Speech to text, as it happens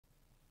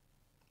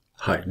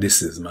Hi,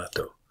 this is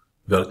Mato.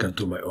 Welcome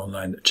to my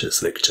online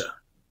chess lecture.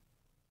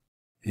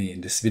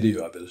 In this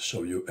video I will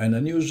show you an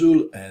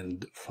unusual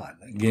and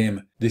fun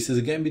game. This is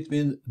a game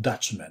between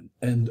DUTCHMAN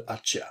and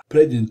Achja,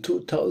 played in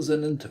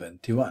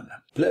 2021.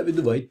 Play with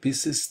the white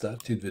pieces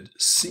started with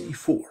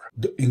c4,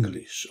 the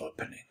English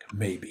opening,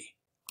 maybe.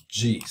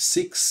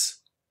 g6,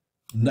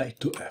 knight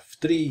to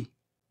f3,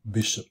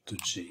 bishop to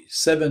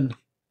g7,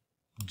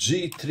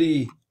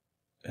 g3,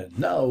 and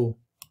now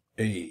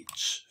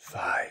h5.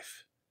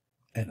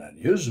 An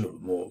unusual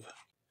move.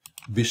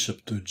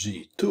 Bishop to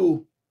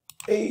g2,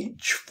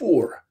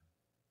 h4,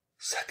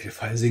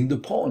 sacrificing the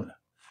pawn,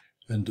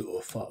 and the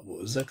offer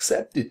was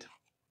accepted.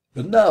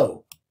 But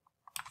now,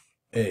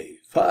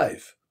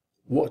 a5.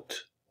 What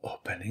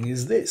opening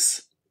is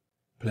this?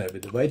 Play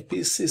with the white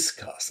pieces,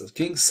 castle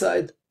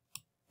kingside,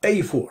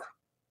 a4.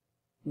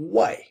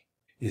 Why?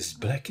 Is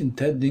black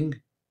intending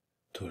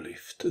to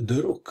lift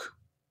the rook?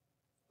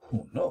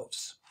 Who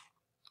knows?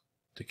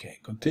 The king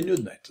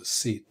continued, knight to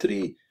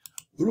c3,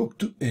 rook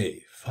to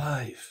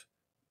a5.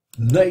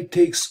 Knight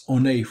takes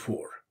on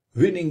a4,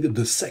 winning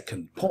the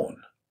second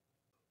pawn.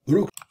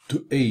 Rook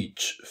to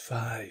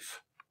h5.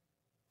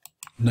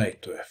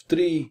 Knight to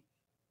f3,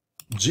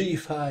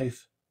 g5,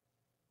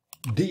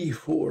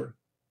 d4,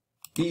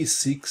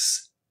 e6,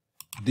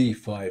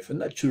 d5. And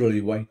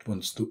naturally white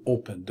wants to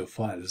open the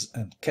files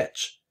and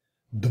catch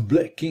the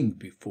black king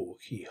before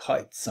he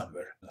hides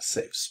somewhere in a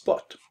safe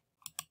spot.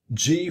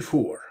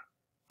 g4,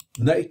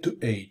 knight to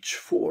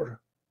h4.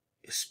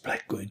 Is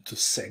black going to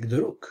sack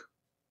the rook?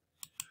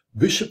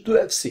 Bishop to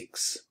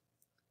f6.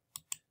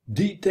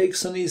 D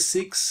takes on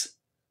e6.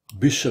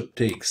 Bishop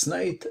takes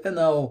knight, and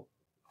now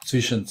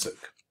Zwischenzug.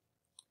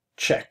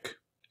 Check.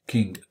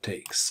 King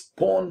takes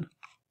pawn.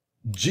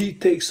 G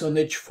takes on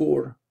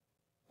h4.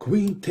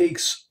 Queen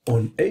takes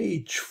on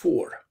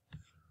h4.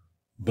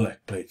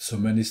 Black played so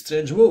many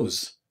strange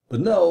moves, but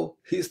now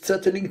he's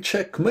threatening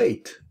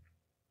checkmate.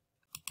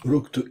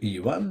 Rook to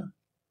e1.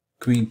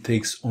 Queen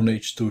takes on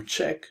h2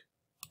 check.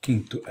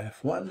 King to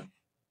f1,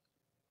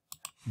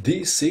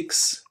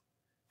 d6,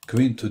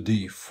 queen to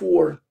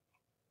d4,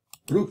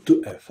 rook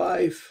to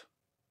f5,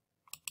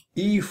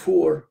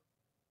 e4.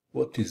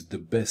 What is the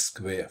best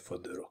square for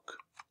the rook?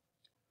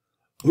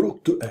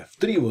 Rook to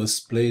f3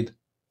 was played,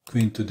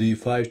 queen to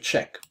d5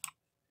 check.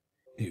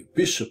 If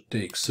bishop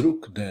takes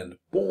rook, then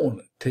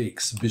pawn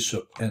takes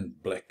bishop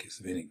and black is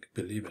winning,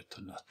 believe it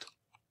or not.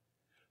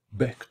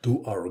 Back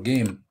to our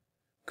game,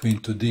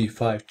 queen to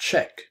d5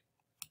 check.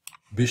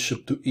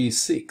 Bishop to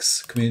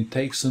e6, queen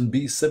takes on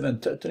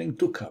b7, threatening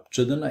to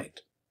capture the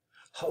knight.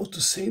 How to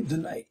save the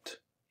knight?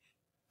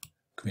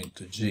 Queen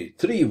to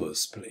g3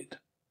 was played.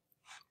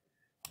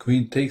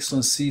 Queen takes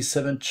on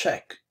c7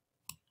 check.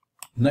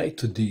 Knight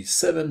to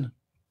d7,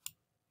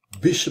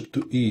 bishop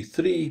to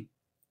e3,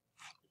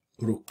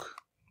 rook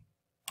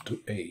to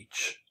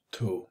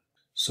h2.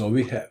 So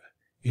we have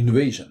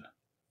invasion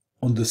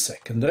on the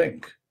second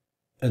rank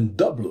and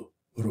double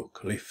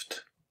rook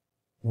lift.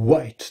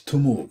 White to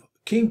move.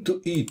 King to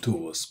e2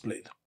 was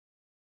played.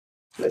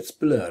 Let's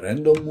play a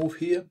random move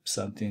here,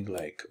 something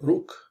like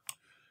rook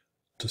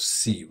to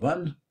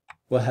c1.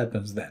 What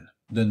happens then?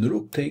 Then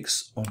rook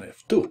takes on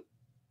f2,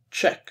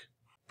 check.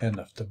 And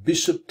after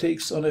bishop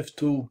takes on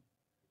f2,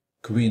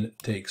 queen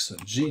takes on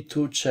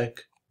g2,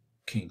 check.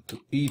 King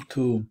to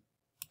e2,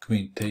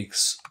 queen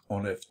takes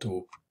on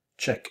f2,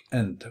 check.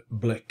 And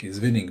black is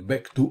winning.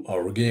 Back to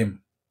our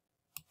game.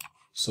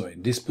 So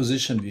in this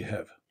position we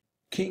have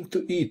king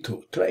to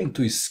e2, trying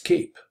to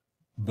escape.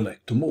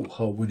 Black to move.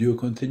 How would you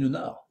continue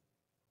now?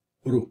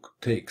 Rook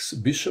takes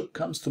bishop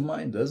comes to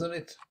mind, doesn't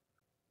it?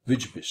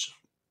 Which bishop?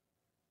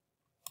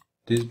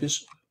 This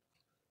bishop.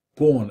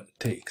 Pawn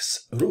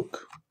takes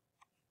rook.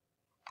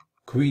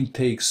 Queen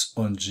takes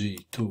on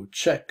g2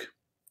 check.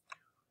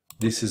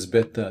 This is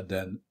better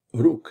than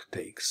rook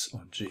takes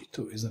on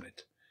g2, isn't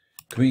it?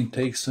 Queen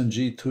takes on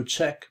g2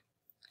 check.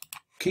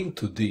 King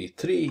to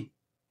d3.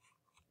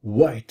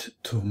 White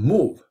to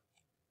move.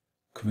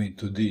 Queen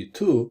to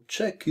d2,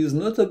 check is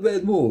not a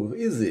bad move,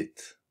 is it?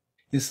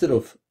 Instead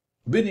of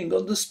winning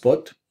on the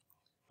spot,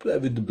 play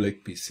with the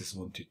black pieces,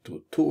 wanted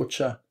to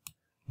torture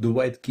the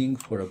white king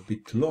for a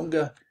bit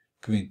longer.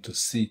 Queen to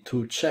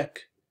c2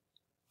 check.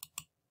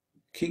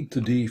 King to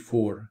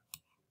d4,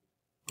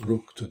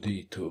 rook to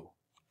d2,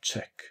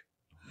 check.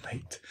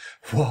 Mate,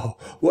 wow,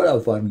 what a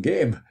fun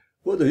game!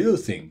 What do you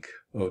think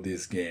of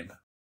this game?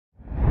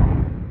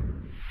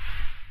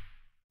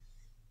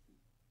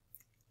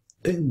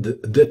 And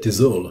that is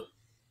all.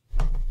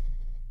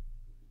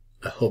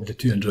 I hope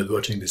that you enjoyed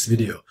watching this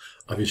video.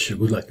 I wish you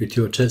good luck with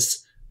your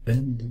chess,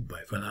 and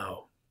bye for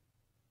now.